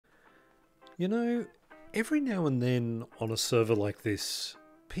You know, every now and then on a server like this,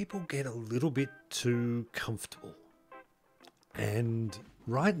 people get a little bit too comfortable. And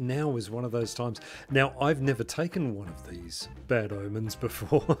right now is one of those times. Now, I've never taken one of these bad omens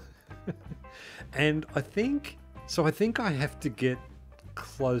before. And I think I have to get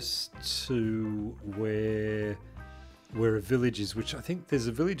close to where a village is, which I think there's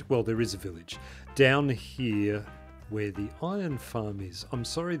a village. Well, there is a village down here where the iron farm is. I'm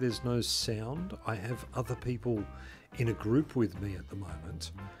sorry there's no sound. I have other people in a group with me at the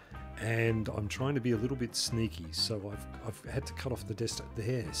moment, and I'm trying to be a little bit sneaky, so I've had to cut off the desktop.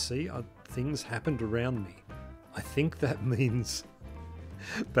 There, see, things happened around me. I think that means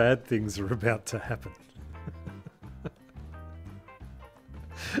bad things are about to happen.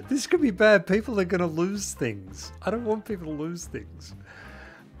 This could be bad. People are going to lose things. I don't want people to lose things.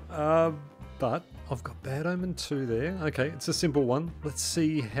 But I've got Bad Omen 2 there. Okay, it's a simple one. Let's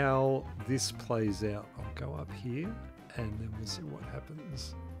see how this plays out. I'll go up here and then we'll see what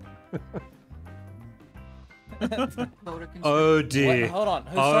happens. Oh dear. What? Hold on.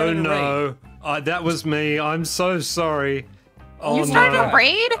 Who Oh no. That was me. I'm so sorry. Oh, you started a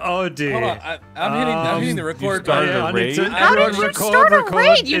raid? Oh dear. Hold on. I'm hitting the record started button. a raid? How did you start a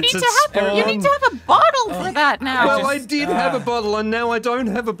raid? You need to have a bottle for that now. Well, I did have a bottle, and now I don't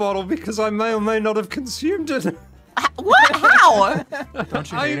have a bottle because I may or may not have consumed it. What? How?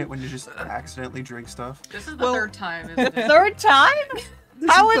 Don't you hate it when you just accidentally drink stuff? This is the third time, isn't it? Third time? This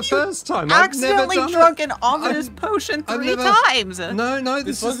is the first time. I've never Accidentally done drunk it. an ominous potion three times. No,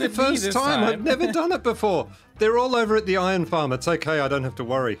 this is the first time. I've never done it before. They're all over at the iron farm. It's okay, I don't have to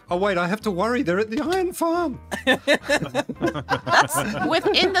worry. Oh wait, I have to worry. They're at the iron farm. That's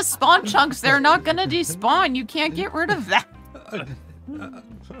within the spawn chunks. They're not gonna despawn. You can't get rid of that.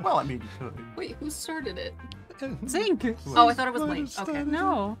 Well, I mean, you could. Wait, who started it? Zinc. Oh, I thought it was Lane. Okay.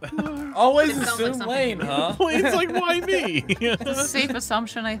 No. Always It sounds assume like Lane, huh? It's like, why me? It's a safe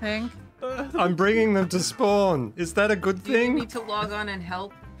assumption, I think. I'm bringing them to spawn. Is that a good Do you need thing? me to log on and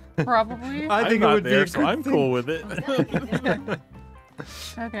help? Probably. I think I'm it would not be a there, good so I'm thing. cool with it.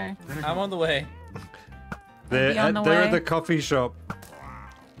 Okay. I'm on the way. They're Be on the at way. the coffee shop.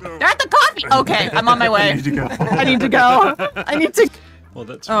 They're at the coffee. Okay, I'm on my way. I need to go. I need to go. I need to. Well,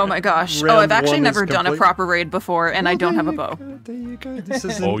 that's Oh my gosh. Oh, round I've actually one is never done a complete. proper raid before, and I don't have a bow. There you go. This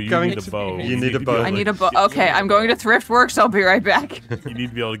isn't Oh, you going need a to. bow. You need a to be bow. able I to need a bow. get- Okay, I'm going to Thriftworks. I'll be right back. You need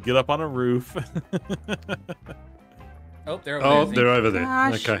to be able to get up on a roof. Oh, they're over Oh, there. they're over there.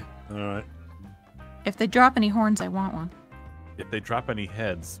 Gosh. Okay. All right. If they drop any horns, I want one. If they drop any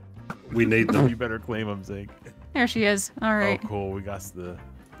heads, We need them. you better claim them, Zink. There she is. All right. Oh, cool. We got the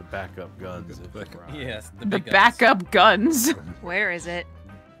backup guns. Yes, the The big guns. backup guns. Where is it?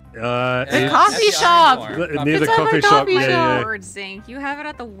 The It's coffee At the shop. iron farm. near the It's at the coffee shop. coffee Yeah, yeah. Word Zinc. You have it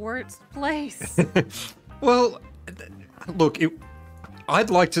at the worst place. Well, look, I'd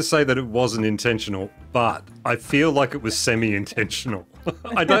like to say that it wasn't intentional, but I feel like it was semi-intentional.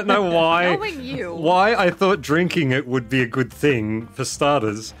 I don't know why. Knowing you. Why I thought drinking it would be a good thing for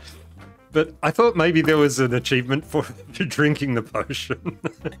starters, but I thought maybe there was an achievement for drinking the potion.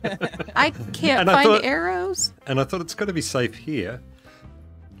 I can't And I find thought- arrows. And I thought it's got to be safe here.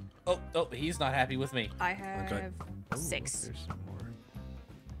 Oh, he's not happy with me. I have Okay. 6. There's some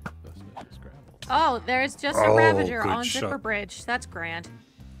more. Suspicious gravel. Oh, there's just a Oh, Ravager good on shot. Zipper Bridge. That's grand.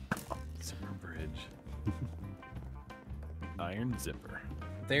 Zipper bridge. Iron zipper.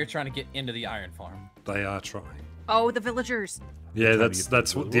 They're trying to get into the iron farm. They are trying. Oh, the villagers. Yeah, Trying to that's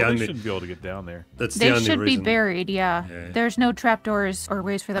get- what well, the they only. shouldn't be able to get down there. That's the They only should be reason. buried, yeah. Yeah. There's no trapdoors or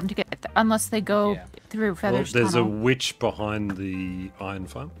ways for them to get unless they go Yeah. through Well, Feather's there's a tunnel. witch behind the iron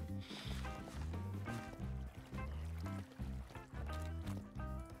farm.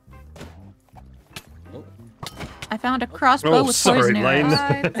 I found a crossbow Oh, with sorry, poison Lane.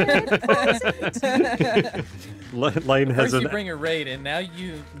 arrows. Lane has First you an bring a raid, and now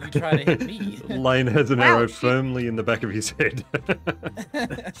you try to hit me. Lane has an Wow, arrow she- firmly in the back of his head.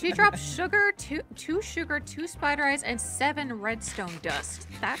 She dropped sugar, two sugar, 2 spider eyes, and 7 redstone dust.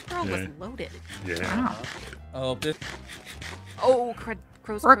 That girl was Yeah. loaded. Yeah. Wow. Oh, this. Oh, crows.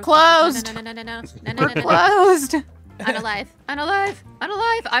 We're crows. closed. No. We're closed. Unalive.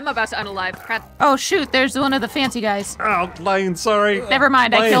 I'm about to unalive. Crap. Oh shoot, there's one of the fancy guys. Oh, Lane, sorry. Never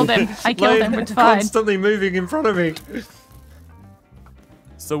mind, I Lane. killed him. I killed Lane him, it's fine. constantly moving in front of me.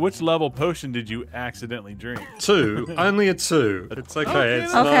 So which level potion did you accidentally drink? 2, only a 2. It's okay. Okay,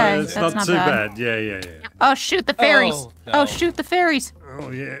 It's okay, not. It's that's not not too bad. bad. Yeah. Oh shoot, the fairies. Oh, Oh, no. shoot, the fairies. Oh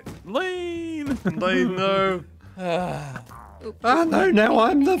yeah. Lane! Lane, no. Ah no! Now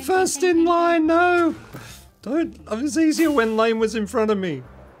I'm the first in line. No. Don't. It was easier when Lane was in front of me.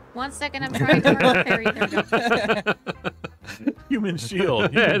 1 second, I'm trying to mark fairy. There we go. Human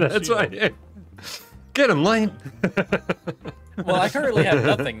shield. Yeah, human that's shield. right. Yeah. Get him, Lane. Well, I currently have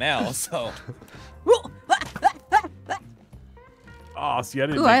nothing now, so. Oh, see, I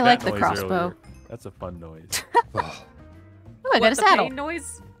didn't Ooh, make I that like the noise crossbow. earlier. That's a fun noise. Oh, Ooh, I got a What, the saddle. pain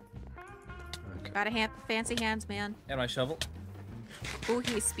noise? okay. Got a fancy hands, man. And my shovel. Ooh,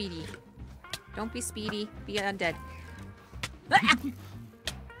 he's speedy. Don't be speedy. Be undead.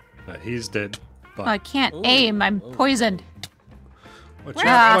 No, he's dead. But I can't Ooh, aim. I'm ooh. poisoned. watch Where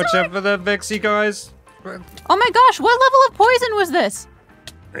out! are Watch out for the Vexy guys. Oh my gosh, what level of poison was this?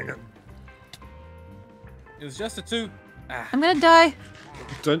 Hang on. It was just a 2. Ah. I'm gonna die.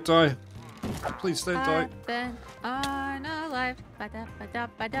 Don't die. Please don't die. I've been unalive. Ba-da, ba-da,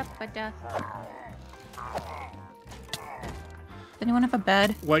 ba-da, ba-da. Does anyone have a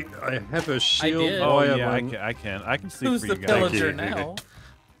bed? Wait, I have a shield. did. Oh, wire yeah, one. I can sleep Who's for the you guys. villager you. now?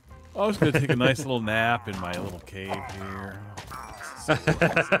 I was gonna take a nice little nap in my little cave here.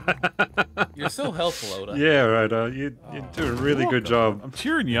 You're so helpful, Oda. Yeah, right. You do a really good job. I'm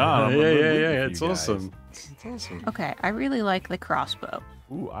cheering you on. I'm Yeah, rooting for It's you guys. awesome. It's awesome. Okay, I really like the crossbow.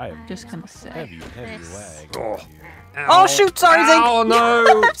 Ooh, I am Just gonna say. heavy This. lag. Oh. here. Oh shoot! Sorry, Zink. Oh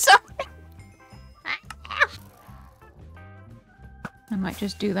no! I'm sorry. I might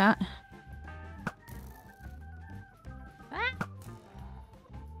just do that. Ah.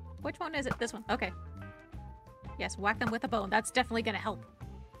 Which one is it? This one. Okay. Yes, whack them with a bone. That's definitely gonna help.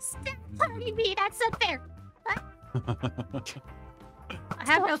 Stop hurting me. That's unfair. Ah. I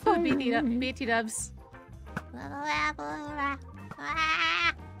have no food, BT dubs.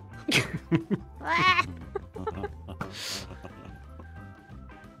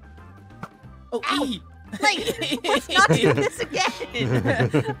 Oh, E! Let's not do this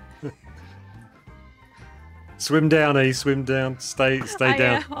again. Swim down, E. Swim down. Stay I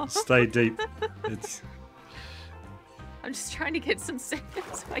down. am. Stay deep. It's I'm just trying to get some sand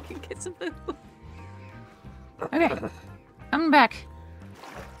so I can get some food. Okay, I'm back.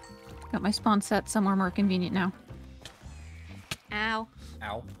 Got my spawn set somewhere more convenient now. Ow.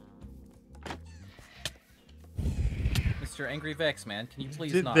 Ow. Mr. Angry Vex, man, can you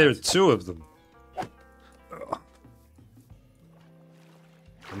please not? there are 2 of them.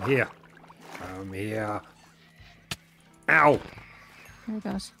 I'm here. I'm here. Ow! There it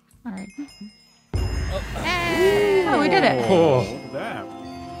goes. All right. Hey. Oh, we did it. Oh, Look at that.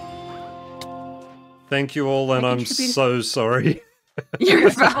 thank you all, and I I'm contributed- so sorry. You're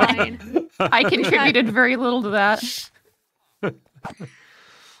fine. Fine. I contributed very little to that.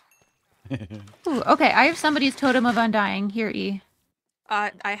 Ooh, okay, I have somebody's totem of undying. Here, E.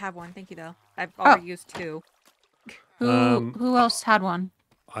 I have one. Thank you, though. I've already used 2. Who else had one?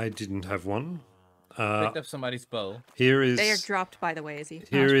 I didn't have one. Picked up somebody's bow. Here is They are dropped, by the way, Izzy.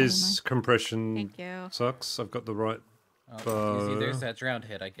 here probably is compression Thank you. socks. I've got the right. Oh, Izzy, there's Bow. that drowned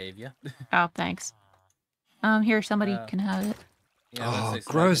head I gave you. Oh, thanks. Here, somebody can have it. Yeah, I was gonna Oh, say somebody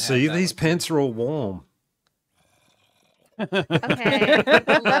gross! can have See, that these one. pants are all warm. Okay,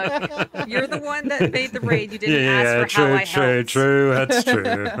 look. You're the one that made the raid. You didn't ask for how I helped. true. That's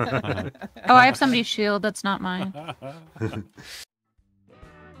true. Oh, I have somebody's shield. That's not mine.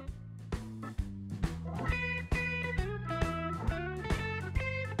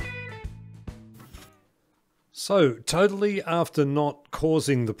 So, totally after not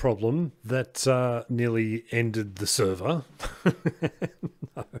causing the problem that nearly ended the server,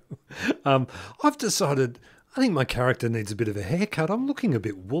 no. I've decided I think my character needs a bit of a haircut. I'm looking a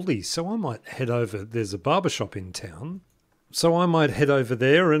bit woolly, so I might head over. There's a barbershop in town, so I might head over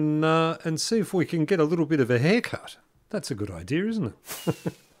there and see if we can get a little bit of a haircut. That's a good idea, isn't it?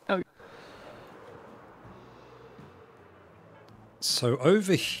 Oh. So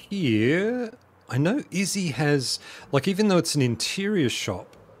over here, I know Izzy has, like, even though it's an interior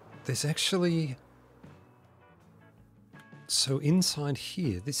shop, there's actually... So inside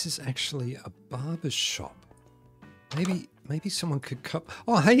here, this is actually a barber's shop. Maybe someone could cut...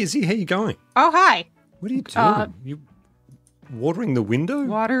 Oh, hey, Izzy, how you going? Oh, hi. What are you doing? You watering the window?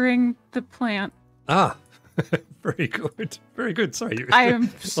 Watering the plant. Ah, very good. Very good. Sorry. I am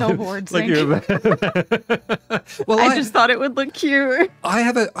so bored, Like Zink. Well, I just thought it would look cute. I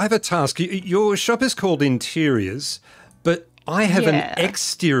have a task. Your shop is called Interiors, but I have Yeah. an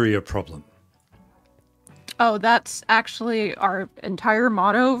exterior problem. Oh, that's actually our entire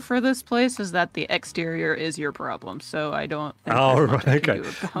motto for this place is that the exterior is your problem. So I don't think Oh, there's much right, I can okay.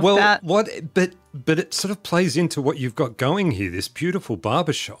 do about Well, that. but it sort of plays into what you've got going here, this beautiful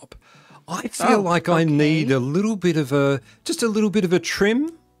barber shop. I feel Oh, like I need okay. a little bit of a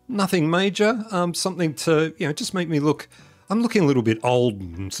trim, nothing major, something to, just make me look I'm looking a little bit old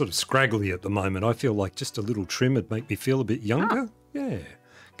and sort of scraggly at the moment. I feel like just a little trim would make me feel a bit younger. Yeah.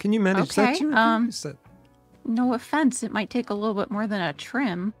 Can you manage that? Okay, Do you reckon? Is that... No offense, it might take a little bit more than a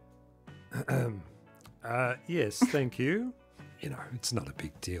trim. Yes, thank you. You know, it's not a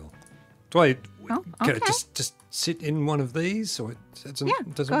big deal. Do I okay. just sit in one of these, or it doesn't? Yeah,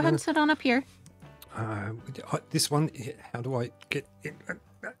 doesn't go ahead matter? and sit on up here. This one. How do I get it?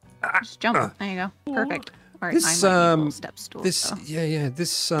 Just jump. There you go. Perfect. All right, This I might need a little step stool. this so. yeah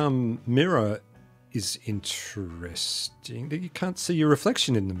this mirror is interesting. You can't see your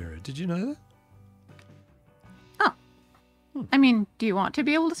reflection in the mirror. Did you know that? I mean, do you want to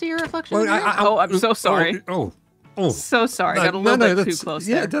be able to see your reflection? Well, in the mirror? I'm so sorry. Oh. So sorry. Got a little bit too that's, close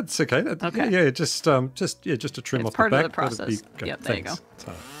yeah, there. that's okay. Okay. Yeah, just a trim It's off part the of back. the That'd process. good. Yep, there you Thanks.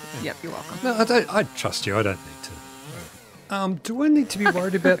 So, Yep, you're welcome. no, I trust you. I don't need to. Do I need to be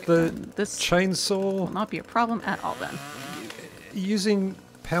worried about the This chainsaw? will not be a problem at all then. Using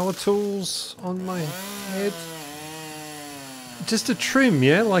power tools on my head? Just a trim,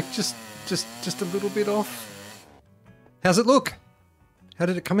 yeah? Like just a little bit off? How's it look? How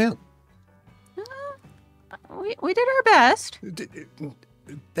did it come out? We did our best.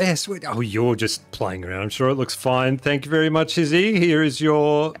 Best. Oh, you're just playing around. I'm sure it looks fine. Thank you very much, Izzy. Here is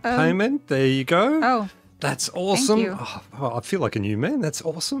your payment. There you go. Oh, That's awesome. you. Oh, I feel like a new man. That's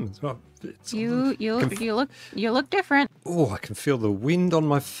awesome. you look different. Oh, I can feel the wind on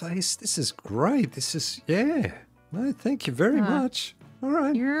my face. This is great. Yeah. No, thank you very much. All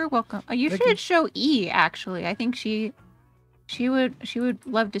right. You're welcome. You Thank should you. show E. Actually, I think she would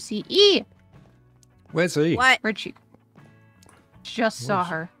love to see E. Where's he? What? Where'd she? Just saw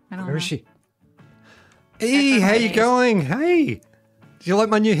her. I don't Where know. is she? Hey, how you going? Hey, do you like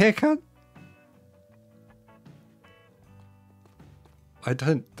my new haircut? I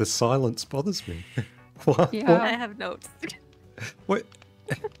don't. The silence bothers me. What? Yeah. I have notes. What?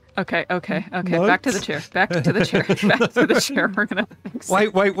 Okay. Notes? Back to the chair. Back to the chair. Back to the chair. We're gonna fix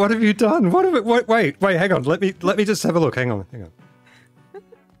it. Wait. What have you done? What have it? Wait. Hang on. Let me just have a look. Hang on.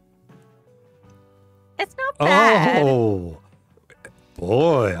 It's not bad. Oh,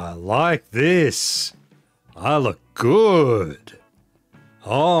 boy, I like this. I look good.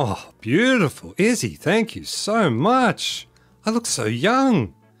 Oh, beautiful. Izzy, thank you so much. I look so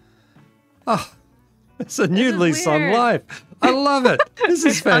young. Ah, it's a new is lease on weird. life. I love it. This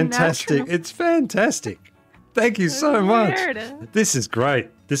is fantastic. Unnatural. It's fantastic. Thank you so much. weird. This is great.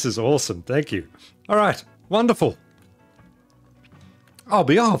 This is awesome. Thank you. All right, wonderful. I'll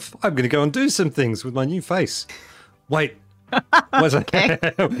be off. I'm going to go and do some things with my new face. Wait. What does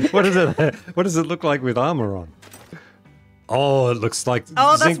it look like with armor on? Oh, it looks like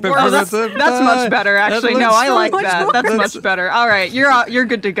Oh, that's Zincberg worse. put it- That's much better, that actually. No, looks I so like much that. more- That's much better. All right, you're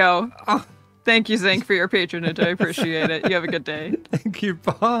good to go. Thank you, Zink, for your patronage. I appreciate it. You have a good day. Thank you.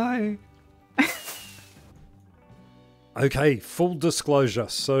 Bye. Okay, full disclosure.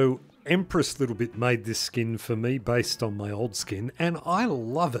 So Empress Little Bit made this skin for me based on my old skin, and I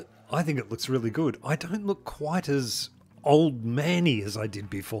love it. I think it looks really good. I don't look quite as old manny as I did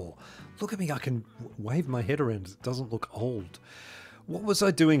before. Look at me, I can wave my head around. It doesn't look old. What was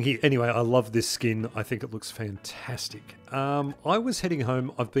I doing here? Anyway, I love this skin. I think it looks fantastic. I was heading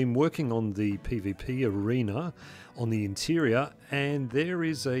home. I've been working on the PvP arena on the interior, and there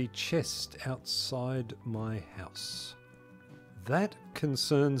is a chest outside my house. That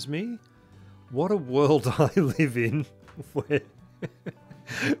concerns me. What a world I live in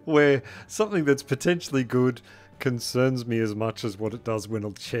where something that's potentially good concerns me as much as what it does when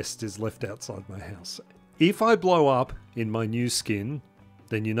a chest is left outside my house. If I blow up in my new skin,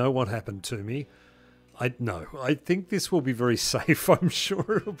 then you know what happened to me. I think this will be very safe. I'm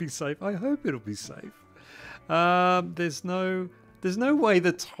sure it'll be safe. I hope it'll be safe. There's no way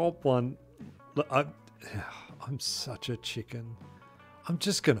the top one... I'm such a chicken. I'm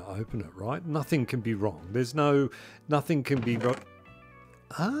just going to open it, right? Nothing can be wrong. Nothing can be wrong.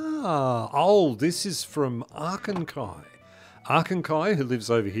 This is from Arkankai. Arkankai, who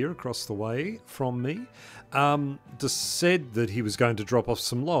lives over here across the way from me, just said that he was going to drop off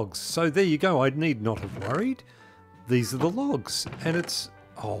some logs. So there you go. I need not have worried. These are the logs. And it's...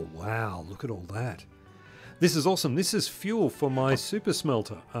 Oh, wow. Look at all that. This is awesome. This is fuel for my super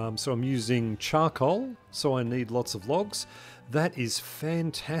smelter. So I'm using charcoal, so I need lots of logs. That is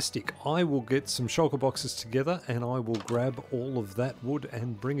fantastic. I will get some shulker boxes together and I will grab all of that wood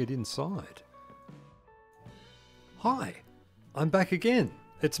and bring it inside. Hi, I'm back again.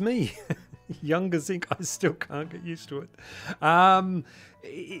 It's me, Younger Zinc. I still can't get used to it. I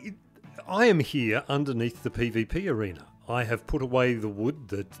am here underneath the PvP arena. I have put away the wood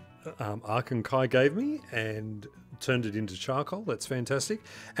that Arkankai gave me and turned it into charcoal. That's fantastic.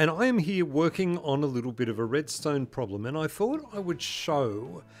 And I am here working on a little bit of a redstone problem, and I thought I would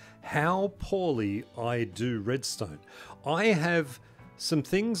show how poorly I do redstone. I have some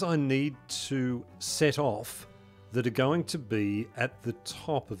things I need to set off that are going to be at the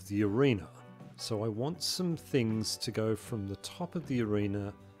top of the arena. So I want some things to go from the top of the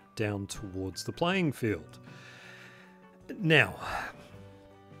arena down towards the playing field. Now,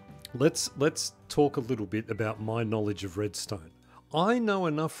 let's talk a little bit about my knowledge of redstone. I know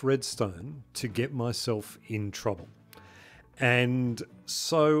enough redstone to get myself in trouble. And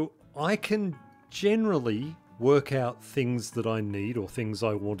so I can generally work out things that I need or things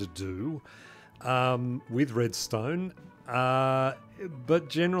I want to do with redstone. But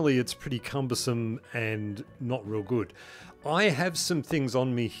generally it's pretty cumbersome and not real good. I have some things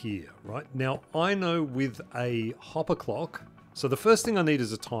on me here, right? Now, I know with a hopper clock, so the first thing I need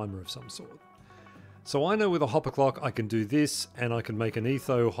is a timer of some sort. So I know with a hopper clock I can do this, and I can make an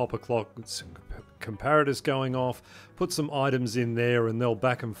etho hopper clock with some comparators going off, put some items in there, and they'll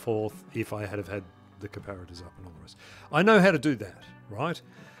back and forth if I had had the comparators up and all the rest. I know how to do that, right?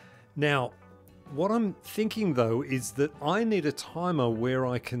 Now, what I'm thinking though is that I need a timer where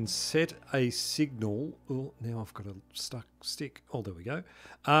I can set a signal. Oh, now I've got a stuck stick. Oh, there we go.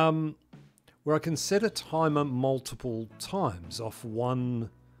 Where I can set a timer multiple times off one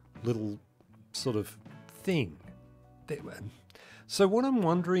little sort of thing. So what I'm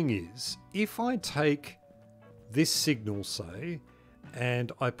wondering is, if I take this signal, say,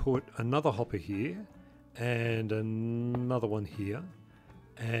 and I put another hopper here and another one here,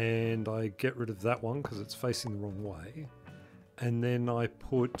 and I get rid of that one because it's facing the wrong way, and then I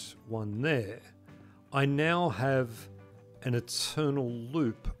put one there, I now have an eternal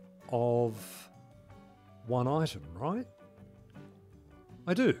loop of one item, right?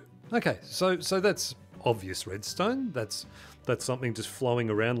 I do. Okay, so that's obvious redstone. That's something just flowing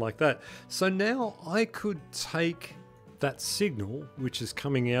around like that. So now I could take that signal which is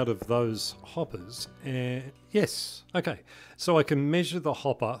coming out of those hoppers, and yes, okay, so I can measure the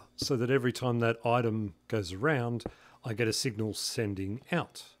hopper so that every time that item goes around I get a signal sending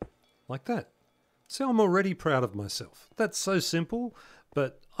out like that. So I'm already proud of myself. That's so simple,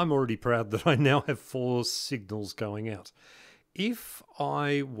 but I'm already proud that I now have 4 signals going out. If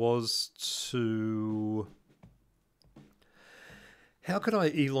I was to... How could I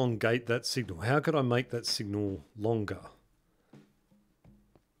elongate that signal? How could I make that signal longer?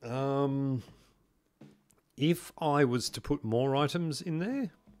 If I was to put more items in there,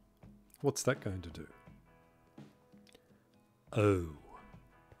 what's that going to do? Oh,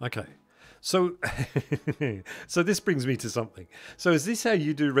 okay. So, so this brings me to something. So is this how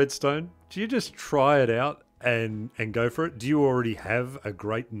you do redstone? Do you just try it out and go for it? Do you already have a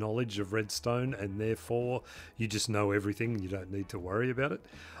great knowledge of redstone and therefore you just know everything and you don't need to worry about it?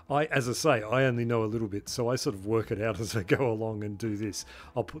 As I say, I only know a little bit, so I sort of work it out as I go along and do this.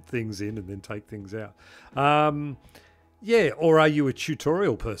 I'll put things in and then take things out. Yeah, or are you a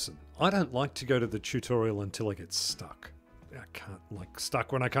tutorial person? I don't like to go to the tutorial until I get stuck. I can't, like,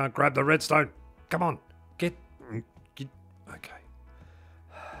 stuck when I can't grab the redstone. Come on, get okay.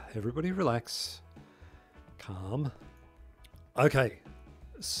 Everybody relax. Calm. Okay,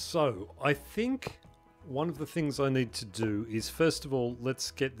 so I think one of the things I need to do is, first of all, let's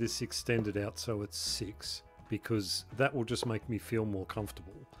get this extended out so it's 6, because that will just make me feel more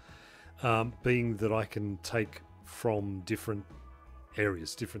comfortable, being that I can take from different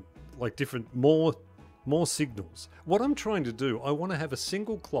areas, more signals. What I'm trying to do, I want to have a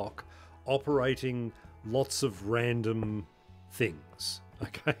single clock operating lots of random things,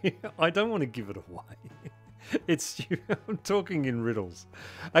 okay? I don't want to give it away. I'm talking in riddles.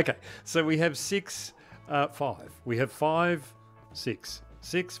 Okay, so we have 5. We have 5, 6,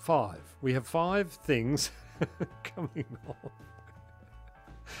 6, 5. We have 5 things coming off.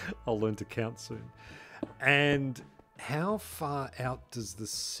 I'll learn to count soon. And how far out does the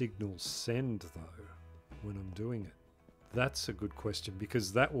signal send, though, when I'm doing it? That's a good question,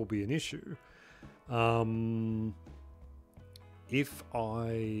 because that will be an issue. If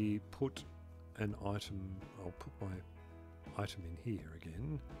I put an item, I'll put my item in here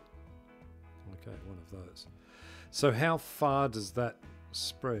again. Okay, one of those. So how far does that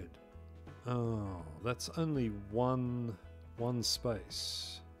spread? Oh, that's only one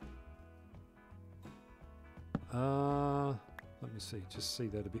space. Let me see, just see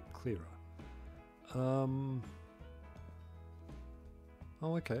that a bit clearer. Oh,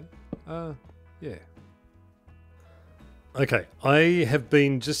 okay. Yeah. Okay, I have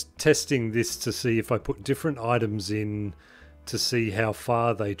been just testing this to see if I put different items in to see how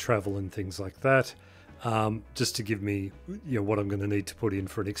far they travel and things like that. just to give me what I'm going to need to put in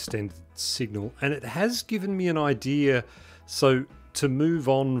for an extended signal. And it has given me an idea. So to move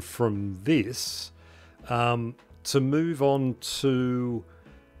on from this, to move on to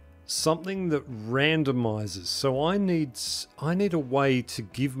something that randomizes. So I need a way to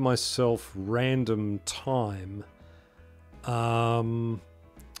give myself random time. And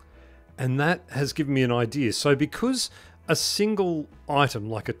that has given me an idea. So because a single item,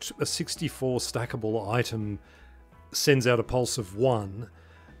 like a 64 stackable item, sends out a pulse of 1,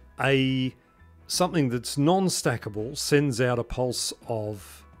 something that's non-stackable sends out a pulse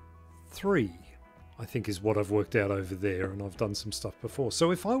of 3, I think is what I've worked out over there, and I've done some stuff before.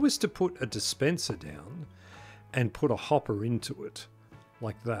 So if I was to put a dispenser down and put a hopper into it,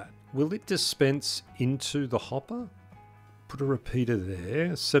 like that, will it dispense into the hopper? Put a repeater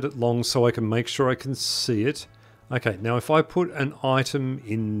there, set it long so I can make sure I can see it. Okay, now if I put an item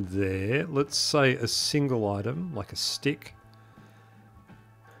in there, let's say a single item, like a stick,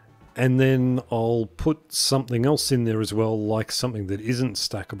 and then I'll put something else in there as well, like something that isn't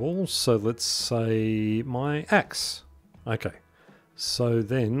stackable. So let's say my axe. Okay, so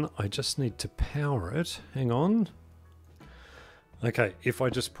then I just need to power it. Hang on. Okay, if I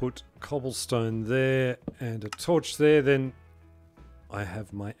just put cobblestone there and a torch there, then I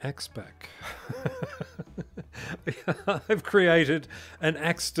have my axe back. I've created an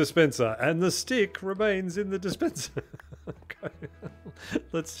axe dispenser and the stick remains in the dispenser. Okay.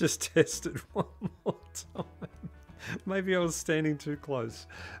 Let's just test it one more time. Maybe I was standing too close.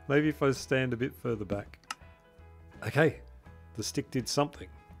 Maybe if I stand a bit further back. Okay, the stick did something.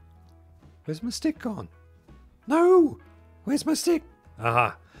 Where's my stick gone? No! Where's my stick?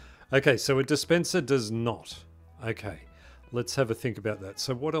 Aha. Okay, so a dispenser does not. Okay. Let's have a think about that.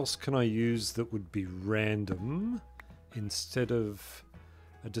 So what else can I use that would be random instead of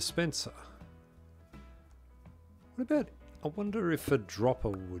a dispenser? What about, I wonder if a dropper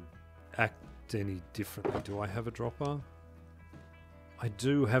would act any differently. Do I have a dropper? I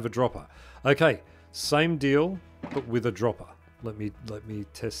do have a dropper. Okay, same deal, but with a dropper. Let me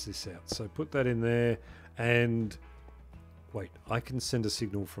test this out. So put that in there and wait, I can send a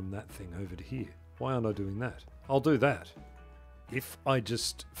signal from that thing over to here. Why aren't I doing that? I'll do that. If I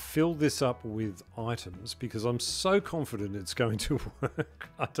just fill this up with items, because I'm so confident it's going to work.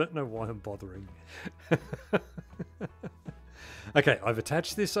 I don't know why I'm bothering. Okay, I've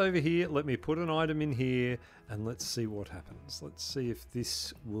attached this over here. Let me put an item in here and let's see what happens. Let's see if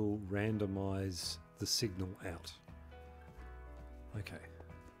this will randomize the signal out. Okay.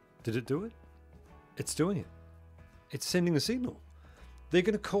 Did it do it? It's doing it. It's sending a signal. They're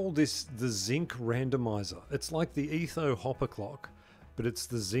going to call this the zinc randomizer. It's like the etho hopper clock, but it's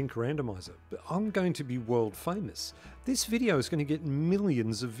the zinc randomizer. But I'm going to be world famous. This video is going to get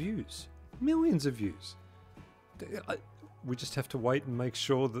millions of views. Millions of views. We just have to wait and make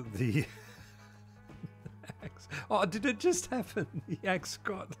sure that the axe... Oh, did it just happen? The axe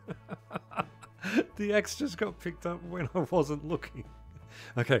got... The axe just got picked up when I wasn't looking.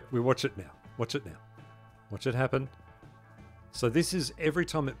 Okay, we watch it now. Watch it now. Watch it happen. So this is every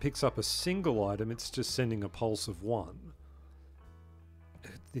time it picks up a single item, it's just sending a pulse of 1.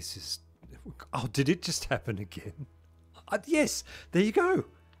 This is... Oh, did it just happen again? Yes, there you go.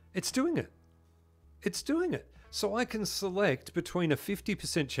 It's doing it. It's doing it. So I can select between a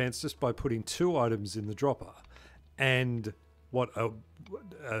 50% chance just by putting 2 items in the dropper and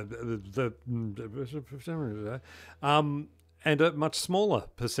and a much smaller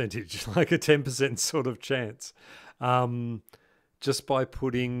percentage, like a 10% sort of chance. Just by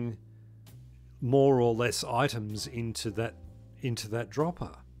putting more or less items into that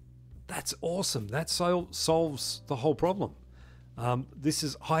dropper. That's awesome. That solves the whole problem.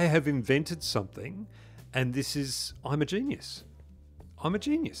 I have invented something, and I'm a genius. I'm a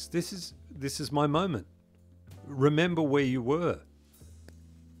genius. This is my moment. Remember where you were.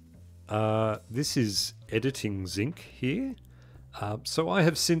 This is editing zinc here. So I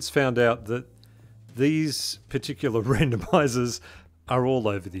have since found out that these particular randomizers are all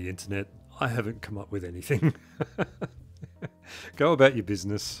over the internet. I haven't come up with anything. Go about your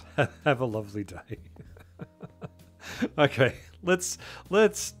business. Have a lovely day. Okay,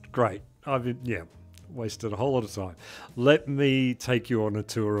 great. Wasted a whole lot of time. Let me take you on a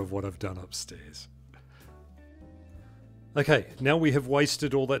tour of what I've done upstairs. Okay, now we have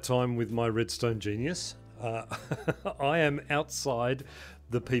wasted all that time with my redstone genius. I am outside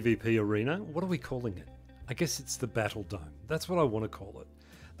the PvP arena. What are we calling it? I guess it's the battle dome. That's what I want to call it.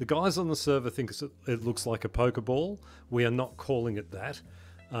 The guys on the server think it looks like a Pokeball. We are not calling it that.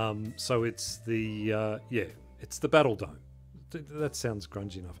 So it's the it's the battle dome. That sounds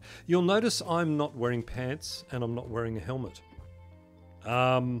grungy enough. You'll notice I'm not wearing pants and I'm not wearing a helmet.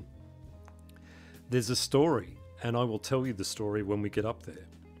 There's a story, and I will tell you the story when we get up there.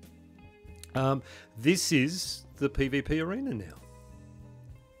 This is the PvP arena now.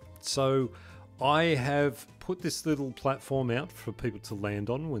 So I have put this little platform out for people to land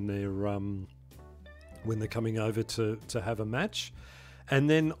on when they're coming over to have a match. And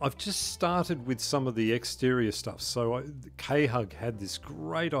then I've just started with some of the exterior stuff. So K-Hug had this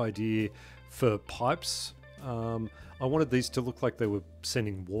great idea for pipes. I wanted these to look like they were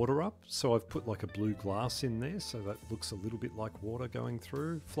sending water up. So I've put like a blue glass in there. So that looks a little bit like water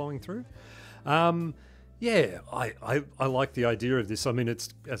flowing through. Yeah, I like the idea of this. I mean, it's,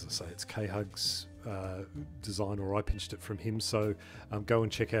 as I say, it's K-Hug's design, or I pinched it from him. So go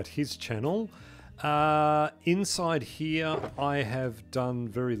and check out his channel. Inside here, I have done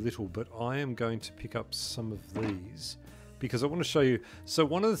very little, but I am going to pick up some of these because I want to show you. So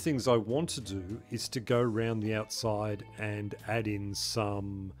one of the things I want to do is to go around the outside and add in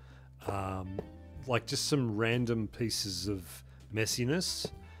some, like just some random pieces of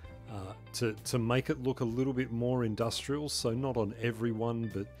messiness to make it look a little bit more industrial. So not on every one,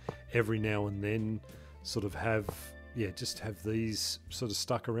 but every now and then sort of have, just have these sort of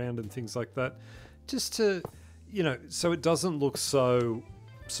stuck around and things like that. Just to, so it doesn't look so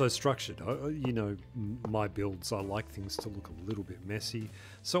structured. My builds, I like things to look a little bit messy.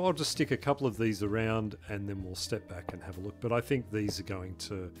 So I'll just stick a couple of these around and then we'll step back and have a look. But I think these are going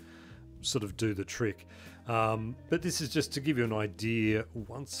to sort of do the trick. But this is just to give you an idea.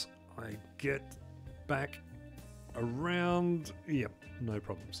 Once I get back around, no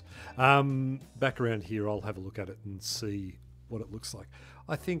problems. Back around here, I'll have a look at it and see what it looks like.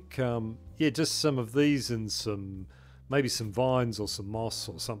 I think, just some of these and maybe some vines or some moss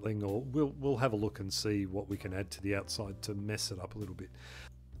or something, or we'll have a look and see what we can add to the outside to mess it up a little bit.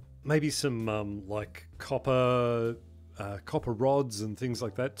 Maybe some like copper rods and things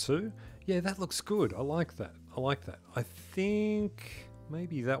like that too. Yeah, that looks good. I like that. I think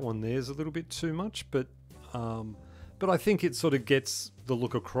maybe that one there's a little bit too much, but I think it sort of gets the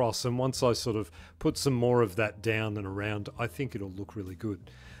look across, and once I sort of put some more of that down and around, I think it'll look really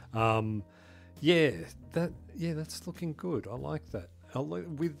good. That's looking good. I like that.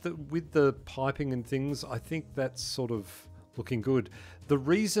 With the piping and things, I think that's sort of looking good. The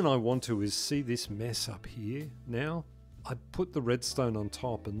reason I want to is see this mess up here now. I put the redstone on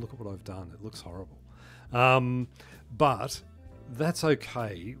top and look at what I've done. It looks horrible. But that's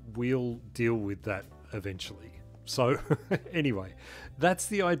okay. We'll deal with that eventually. So anyway, that's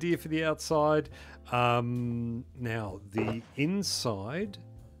the idea for the outside. Now the inside,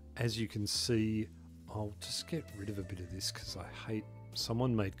 as you can see, I'll just get rid of a bit of this because I hate,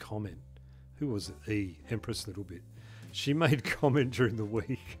 someone made comment. Who was it? Empress Little Bit. She made comment during the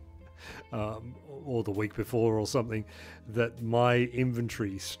week, or the week before or something, that my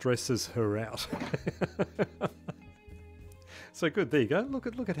inventory stresses her out. So good, there you go.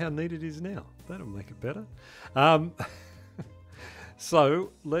 Look at how neat it is now. That'll make it better.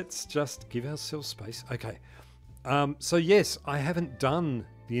 So let's just give ourselves space. Okay. So yes, I haven't done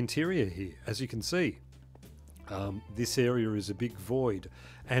the interior here, as you can see. This area is a big void,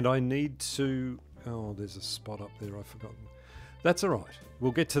 and I need to. Oh, there's a spot up there I've forgotten. That's all right.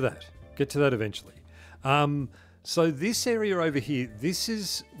 We'll get to that. Get to that eventually. So this area over here, this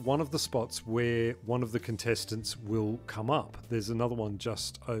is one of the spots where one of the contestants will come up. There's another one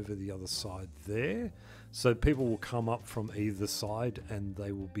just over the other side there. So people will come up from either side and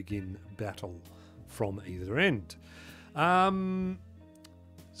they will begin battle from either end.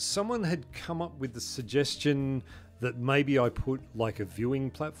 Someone had come up with the suggestion that maybe I put like a viewing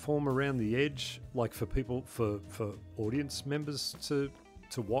platform around the edge, like for people, for audience members to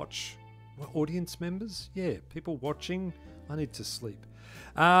watch. Audience members? Yeah, people watching. I need to sleep.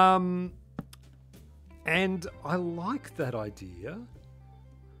 And I like that idea.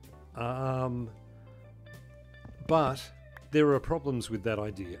 But there are problems with that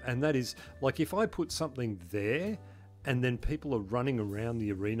idea. And that is, like, if I put something there and then people are running around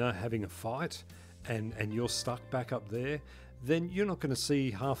the arena having a fight and you're stuck back up there, then you're not going to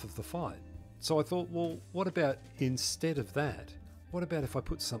see half of the fight. So I thought, well, what about instead of that? What about if I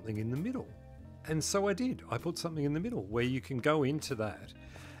put something in the middle? And so I did. I put something in the middle where you can go into that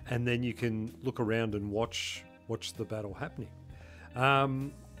and then you can look around and watch the battle happening. Well,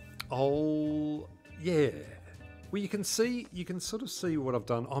 you can sort of see what I've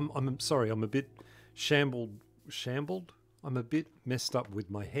done. I'm sorry, I'm a bit shambled. I'm a bit messed up with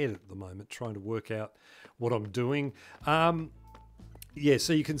my head at the moment, trying to work out what I'm doing. So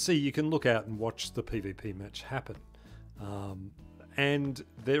you can see, you can look out and watch the PvP match happen. And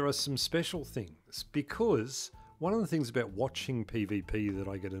there are some special things, because one of the things about watching PvP that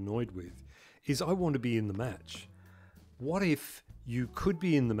I get annoyed with is I want to be in the match. What if you could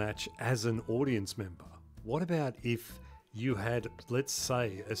be in the match as an audience member? What about if you had, let's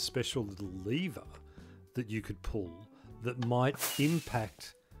say, a special little lever that you could pull that might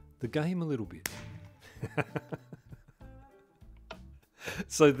impact the game a little bit?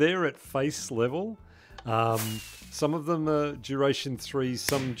 So they're at face level. Some of them are duration 3,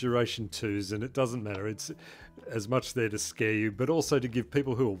 some duration 2s, and it doesn't matter. It's as much there to scare you, but also to give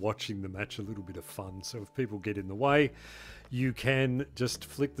people who are watching the match a little bit of fun. So if people get in the way, you can just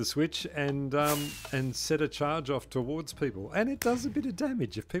flick the switch and set a charge off towards people. And it does a bit of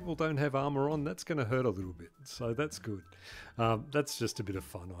damage. If people don't have armor on, that's going to hurt a little bit. So that's good. That's just a bit of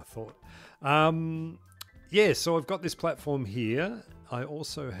fun, I thought. Yeah, so I've got this platform here. I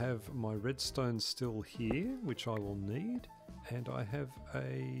also have my redstone still here, which I will need. And I have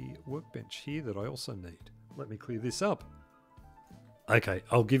a workbench here that I also need. Let me clear this up. Okay,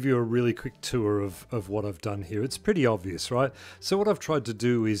 I'll give you a really quick tour of what I've done here. It's pretty obvious, right? So what I've tried to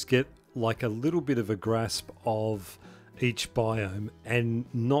do is get like a little bit of a grasp of each biome and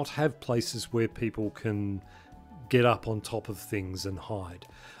not have places where people can get up on top of things and hide.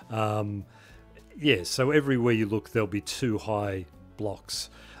 Yeah, so everywhere you look, there'll be 2 high blocks.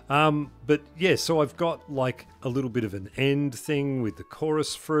 But yeah, so I've got like a little bit of an end thing with the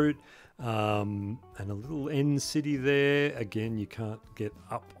chorus fruit, and a little end city there. Again, you can't get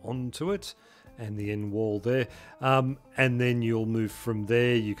up onto it, and the end wall there. And then you'll move from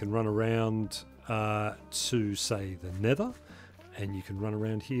there. You can run around to, say, the nether, and you can run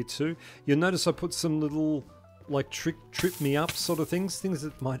around here too. You'll notice I put some little like trip me up sort of things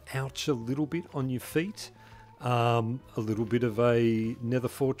that might ouch a little bit on your feet. A little bit of a nether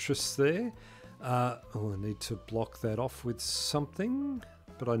fortress there. Oh, I need to block that off with something,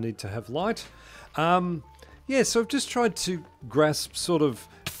 but I need to have light. Yeah, so I've just tried to grasp sort of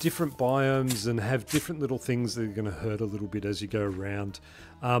different biomes and have different little things that are going to hurt a little bit as you go around.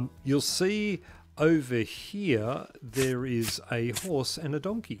 You'll see over here there is a horse and a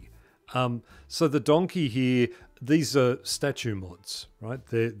donkey. So the donkey here, these are statue mods, right?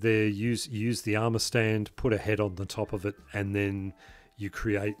 They use the armor stand, put a head on the top of it, and then you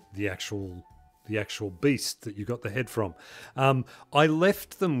create the actual beast that you got the head from. I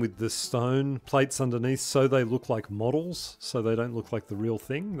left them with the stone plates underneath so they look like models, so they don't look like the real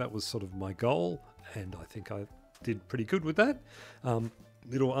thing. That was sort of my goal, and I think I did pretty good with that.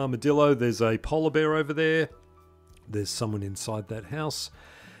 Little armadillo, there's a polar bear over there. There's someone inside that house.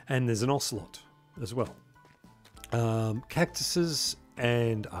 And there's an ocelot as well. Cactuses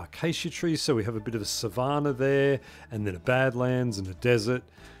and acacia trees. So we have a bit of a savanna there, and then a badlands and a desert.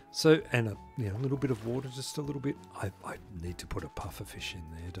 So, and a little bit of water, just a little bit. I need to put a pufferfish in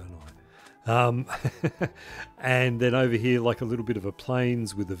there, don't I? And then over here, like a little bit of a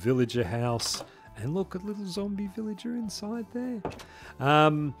plains with a villager house. And look, a little zombie villager inside there.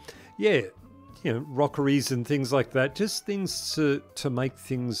 Yeah. Rockeries and things like that. Just things to make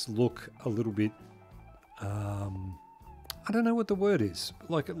things look a little bit, I don't know what the word is.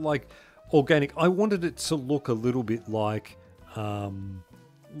 Like organic. I wanted it to look a little bit like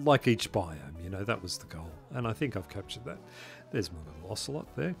each biome. That was the goal. And I think I've captured that. There's my little ocelot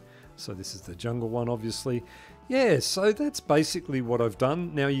there. So this is the jungle one, obviously. Yeah, so that's basically what I've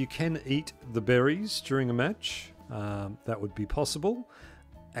done. Now, you can eat the berries during a match. That would be possible.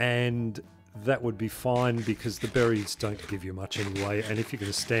 And that would be fine because the berries don't give you much anyway, and if you're going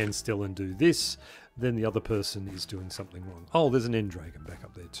to stand still and do this, then the other person is doing something wrong. Oh, there's an end dragon back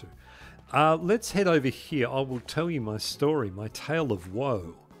up there too. Let's head over here. I will tell you my story, my tale of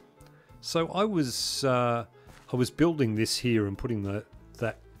woe. So I was building this here and putting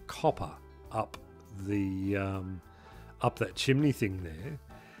that copper up up that chimney thing there,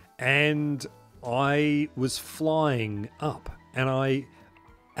 and I was flying up, and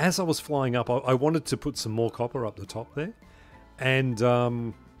as I was flying up, I wanted to put some more copper up the top there, and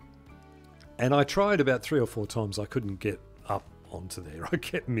I tried about 3 or 4 times. I couldn't get up onto there. I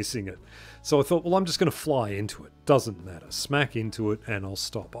kept missing it. So I thought, well, I'm just going to fly into it. Doesn't matter. Smack into it and I'll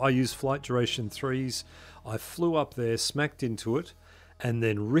stop. I used flight duration 3s. I flew up there, smacked into it, and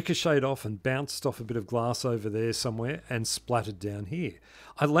then ricocheted off and bounced off a bit of glass over there somewhere and splattered down here.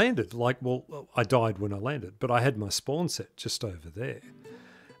 I landed I died when I landed, but I had my spawn set just over there.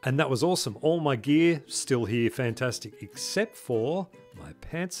 And that was awesome. All my gear still here, fantastic, except for my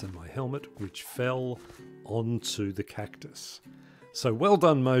pants and my helmet, which fell onto the cactus. So well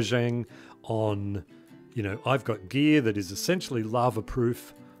done, Mojang, on, I've got gear that is essentially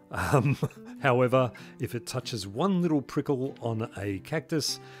lava-proof, However, if it touches one little prickle on a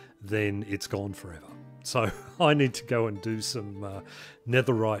cactus, then it's gone forever. So I need to go and do some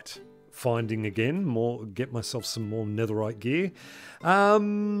netherite finding again, get myself some more netherite gear.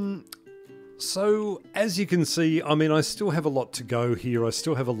 So as you can see, I mean, I still have a lot to go here. I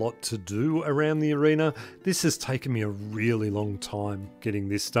still have a lot to do around the arena. This has taken me a really long time getting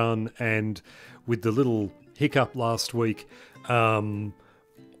this done, and with the little hiccup last week, I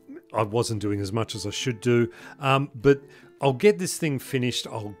wasn't doing as much as I should do. But I'll get this thing finished.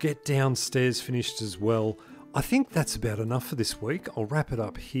 I'll get downstairs finished as well. I think that's about enough for this week. I'll wrap it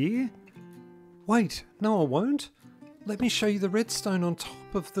up here. Wait, no I won't. Let me show you the redstone on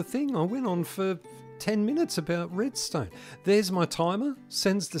top of the thing. I went on for 10 minutes about redstone. There's my timer.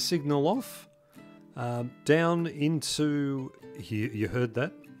 Sends the signal off. Down into... You heard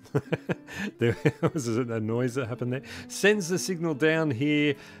that? There was a noise that happened there. Sends the signal down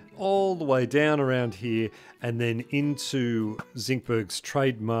here, all the way down around here, and then into Zincberg's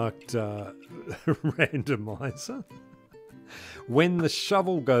trademarked randomizer. When the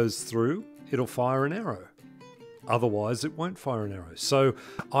shovel goes through, it'll fire an arrow. Otherwise, it won't fire an arrow. So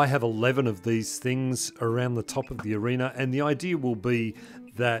I have 11 of these things around the top of the arena, and the idea will be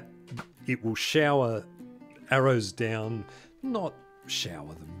that it will shower arrows down, not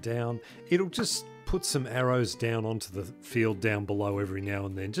shower them down. It'll just put some arrows down onto the field down below every now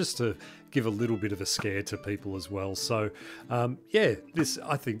and then, just to give a little bit of a scare to people as well. So yeah,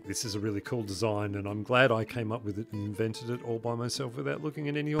 I think this is a really cool design, and I'm glad I came up with it and invented it all by myself without looking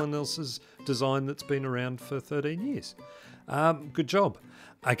at anyone else's design that's been around for 13 years. Good job.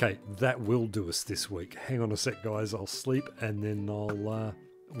 Okay, that will do us this week. Hang on a sec, guys. I'll sleep and then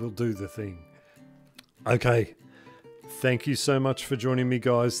we'll do the thing. Okay. Thank you so much for joining me,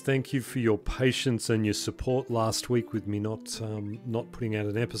 guys. Thank you for your patience and your support last week with me not putting out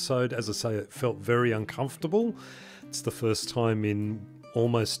an episode. As I say, it felt very uncomfortable. It's the first time in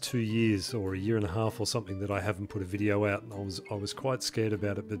almost 2 years or a year and a half or something that I haven't put a video out, and I was quite scared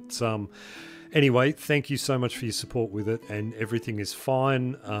about it. But anyway, thank you so much for your support with it, and everything is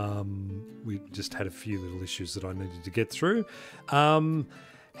fine. We just had a few little issues that I needed to get through.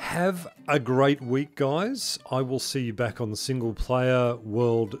 Have a great week, guys. I will see you back on the single player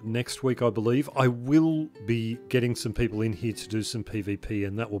world next week, I believe. I will be getting some people in here to do some PvP,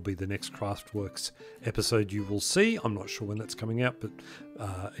 and that will be the next Craftworks episode you will see. I'm not sure when that's coming out, but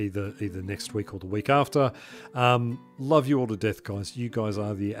either next week or the week after. Love you all to death, guys. You guys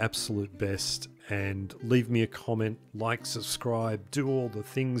are the absolute best. And leave me a comment, like, subscribe, do all the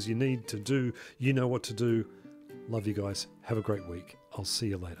things you need to do. You know what to do. Love you guys. Have a great week. I'll see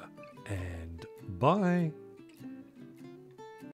you later. And bye.